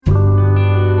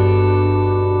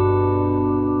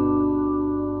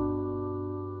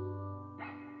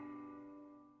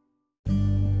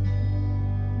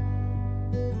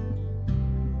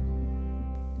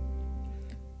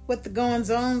What the goings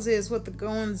ons is.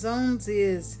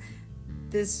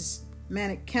 This is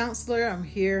Manic Counselor. I'm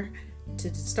here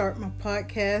to start my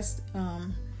podcast.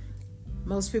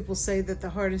 Most people say that the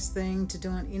hardest thing to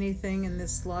doing anything in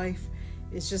this life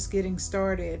is just getting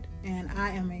started, and I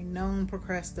am a known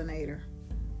procrastinator.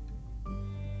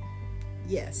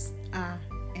 Yes, I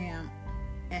am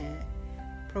a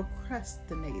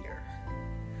procrastinator.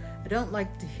 I don't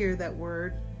like to hear that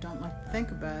word, don't like to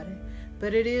think about it,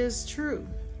 but it is true.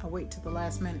 I wait till the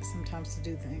last minute sometimes to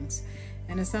do things,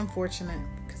 and it's unfortunate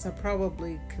because I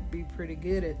probably could be pretty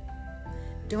good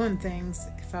at doing things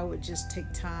if I would just take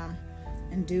time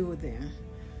and do with them.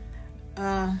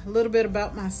 A little bit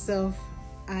about myself.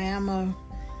 I am a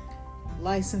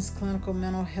licensed clinical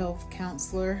mental health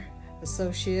counselor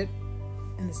associate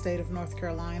in the state of North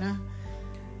Carolina.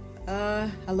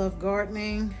 I love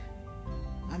gardening.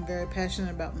 I'm very passionate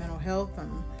about mental health.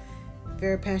 I'm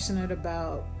very passionate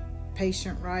about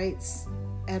patient rights,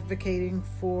 advocating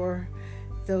for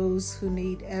those who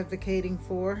need advocating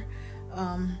for.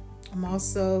 I'm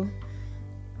also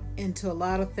into a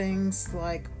lot of things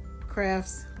like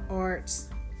crafts, arts,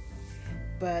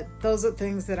 but those are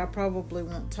things that I probably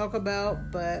won't talk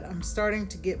about, but I'm starting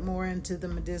to get more into the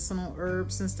medicinal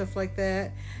herbs and stuff like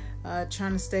that,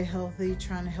 trying to stay healthy,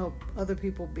 trying to help other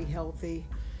people be healthy.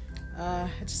 I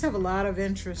just have a lot of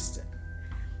interest.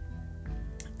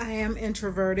 I am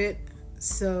introverted,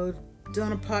 so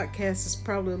doing a podcast is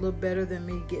probably a little better than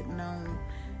me getting on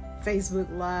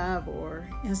Facebook Live or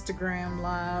Instagram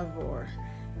Live or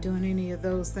doing any of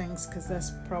those things, because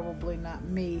that's probably not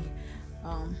me.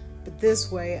 But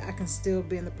this way I can still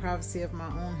be in the privacy of my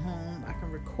own home. I can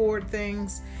record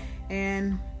things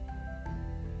and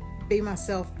be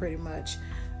myself pretty much.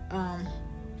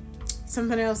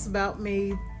 Something else about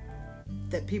me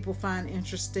that people find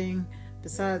interesting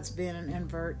besides being an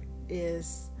invert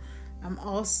is I'm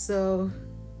also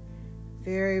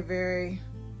very, very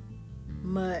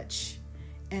much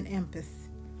an empath.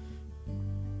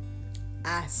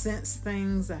 I sense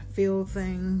things, I feel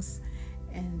things,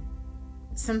 and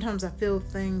sometimes I feel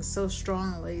things so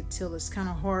strongly till it's kind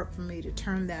of hard for me to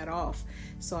turn that off.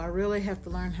 So I really have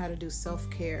to learn how to do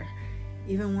self-care.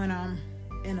 Even when I'm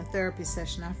in a therapy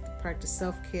session, I have to practice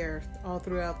self-care all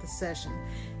throughout the session.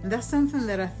 And that's something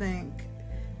that I think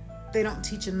they don't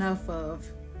teach enough of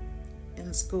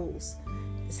in schools,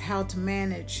 is how to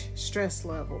manage stress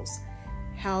levels,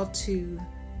 how to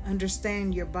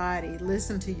understand your body,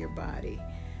 listen to your body,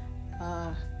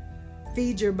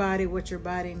 feed your body what your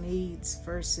body needs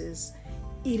versus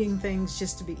eating things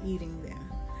just to be eating them.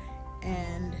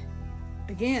 And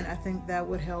again, I think that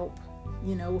would help,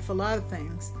 with a lot of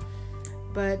things.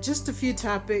 But just a few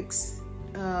topics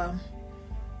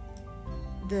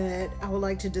that I would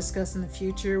like to discuss in the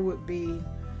future would be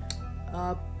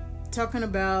talking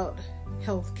about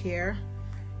health care,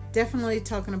 definitely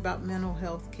talking about mental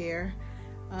health care.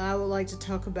 I would like to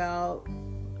talk about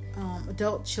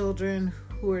adult children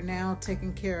who are now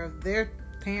taking care of their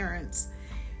parents,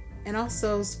 and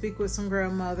also speak with some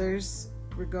grandmothers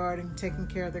regarding taking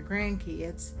care of their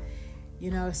grandkids.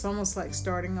 It's almost like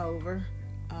starting over.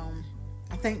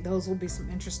 I think those will be some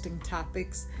interesting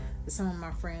topics that some of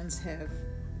my friends have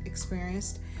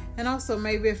experienced, and also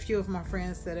maybe a few of my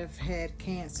friends that have had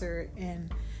cancer,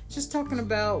 and just talking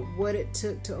about what it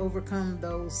took to overcome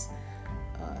those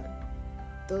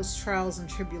trials and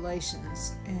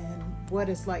tribulations, and what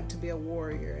it's like to be a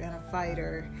warrior and a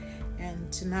fighter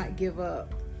and to not give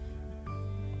up.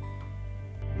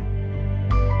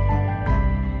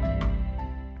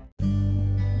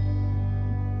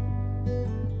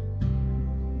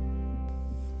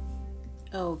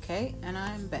 Okay, and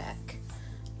I'm back.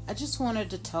 I just wanted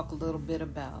to talk a little bit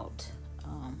about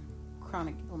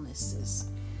chronic illnesses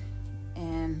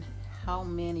and how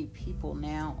many people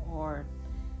now are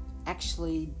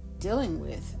actually dealing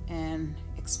with and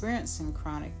experiencing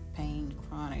chronic pain,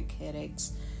 chronic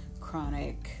headaches,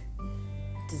 chronic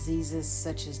diseases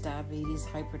such as diabetes,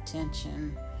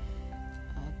 hypertension,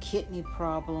 kidney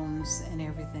problems, and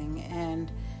everything.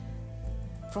 And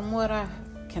from what I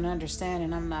can understand,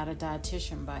 and I'm not a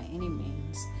dietitian by any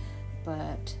means,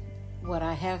 but what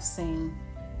I have seen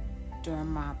during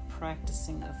my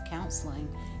practicing of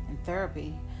counseling and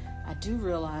therapy, I do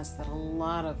realize that a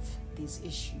lot of these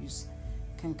issues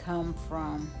can come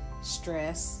from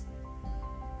stress,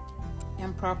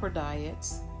 improper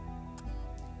diets,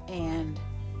 and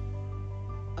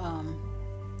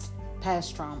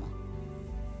past trauma.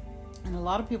 And a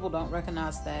lot of people don't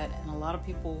recognize that, and a lot of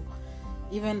people,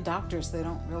 even doctors, they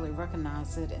don't really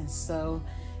recognize it. And so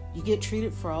you get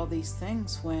treated for all these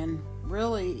things when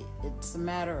really it's a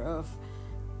matter of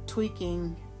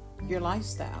tweaking your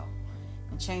lifestyle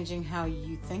and changing how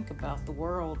you think about the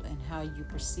world and how you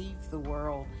perceive the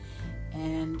world.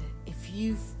 And if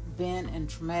you've been in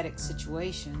traumatic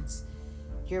situations,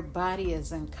 your body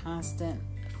is in constant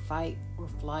fight or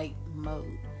flight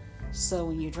mode. So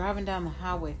when you're driving down the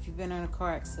highway, if you've been in a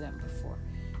car accident before,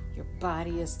 your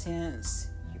body is tense,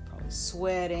 you're probably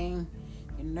sweating,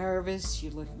 you're nervous,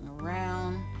 you're looking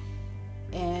around.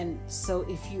 And so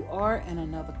if you are in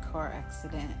another car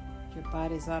accident, your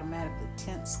body's automatically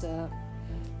tensed up,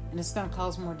 and it's going to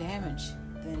cause more damage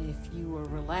than if you were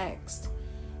relaxed.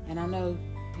 And I know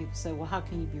people say, well, how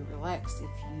can you be relaxed if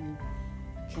you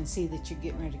can see that you're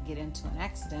getting ready to get into an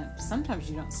accident? But sometimes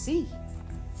you don't see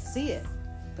it,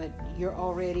 but you're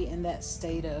already in that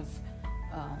state of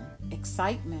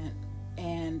excitement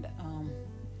and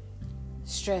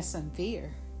stress and fear.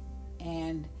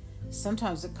 And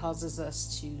sometimes it causes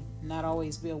us to not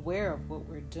always be aware of what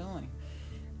we're doing.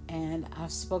 And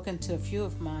I've spoken to a few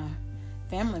of my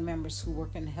family members who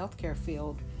work in the healthcare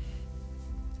field,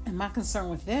 and my concern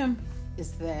with them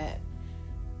is that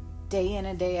day in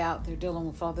and day out, they're dealing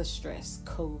with all the stress,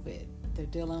 COVID, they're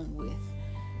dealing with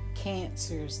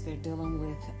cancers, they're dealing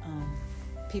with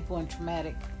people in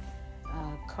traumatic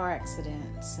car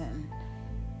accidents,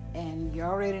 and you're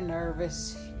already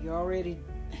nervous, you already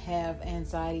have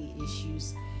anxiety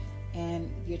issues,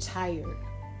 and you're tired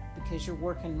because you're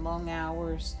working long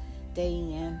hours, day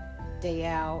in, day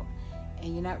out,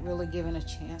 and you're not really given a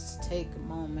chance to take a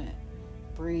moment,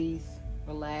 breathe,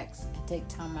 relax, and take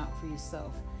time out for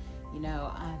yourself. You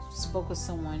know, I spoke with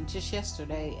someone just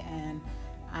yesterday, and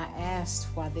I asked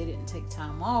why they didn't take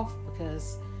time off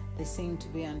because they seemed to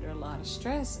be under a lot of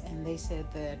stress, and they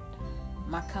said that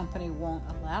my company won't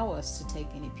allow us to take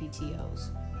any PTOs.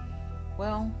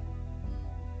 Well,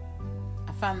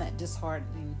 I find that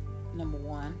disheartening, number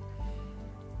one.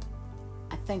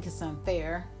 I think it's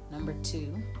unfair, number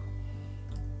two.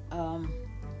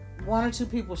 One or two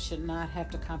people should not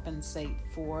have to compensate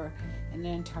for an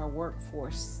entire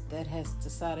workforce that has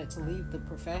decided to leave the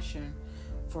profession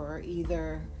for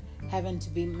either having to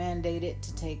be mandated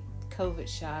to take COVID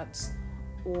shots,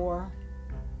 or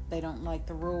they don't like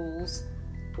the rules,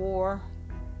 or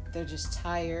they're just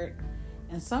tired.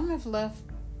 And some have left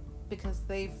because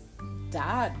they've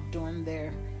died during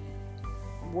their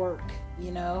work,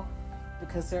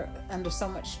 because they're under so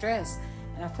much stress.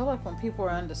 And I feel like when people are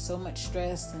under so much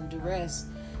stress and duress,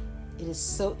 it is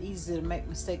so easy to make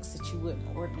mistakes that you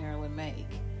wouldn't ordinarily make.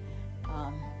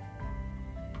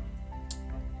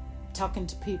 Talking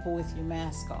to people with your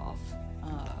mask off,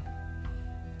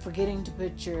 forgetting to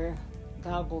put your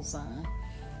goggles on.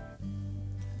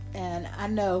 And I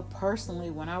know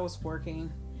personally when I was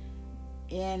working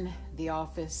in the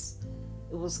office,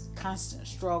 it was constant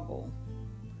struggle.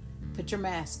 Put your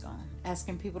mask on,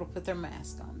 asking people to put their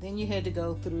mask on. Then you had to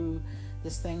go through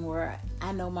this thing where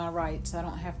I know my rights, I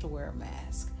don't have to wear a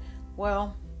mask.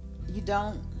 Well, you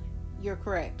don't. You're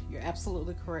correct. You're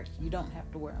absolutely correct. You don't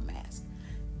have to wear a mask.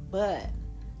 But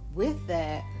with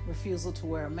that refusal to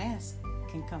wear a mask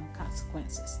can come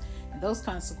consequences. And those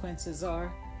consequences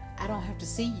are, I don't have to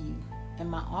see you in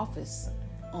my office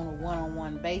on a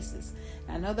one-on-one basis.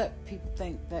 I know that people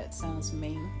think that sounds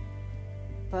mean,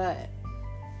 but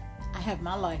I have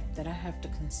my life that I have to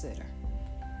consider,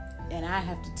 and I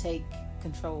have to take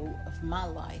control of my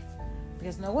life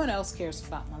because no one else cares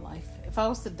about my life. If I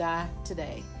was to die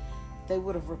today, they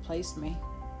would have replaced me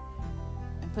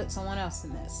and put someone else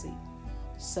in that seat.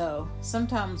 So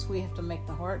sometimes we have to make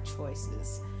the hard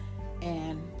choices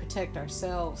and protect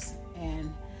ourselves.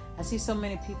 And I see so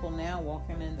many people now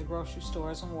walking in the grocery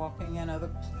stores and walking in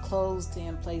other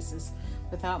closed-in places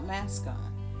without masks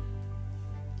on.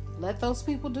 Let those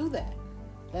people do that.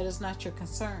 That is not your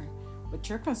concern. What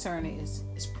your concern is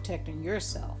protecting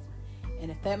yourself. And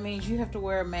if that means you have to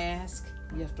wear a mask,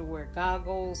 you have to wear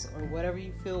goggles, or whatever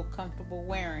you feel comfortable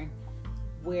wearing,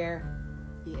 wear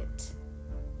it.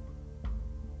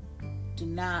 Do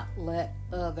not let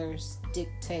others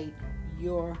dictate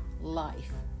your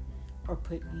life or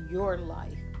put your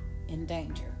life in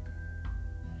danger.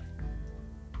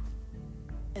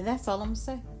 And that's all I'm going to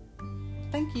say.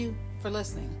 Thank you for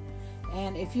listening.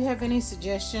 And if you have any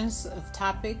suggestions of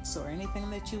topics or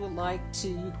anything that you would like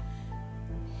to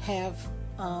have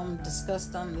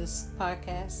discussed on this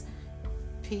podcast,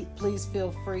 please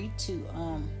feel free to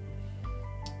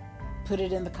put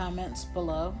it in the comments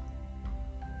below.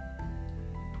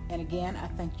 And again, I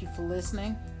thank you for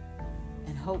listening,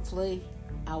 and hopefully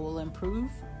I will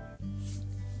improve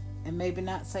and maybe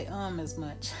not say as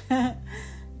much.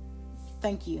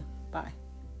 Thank you. Bye.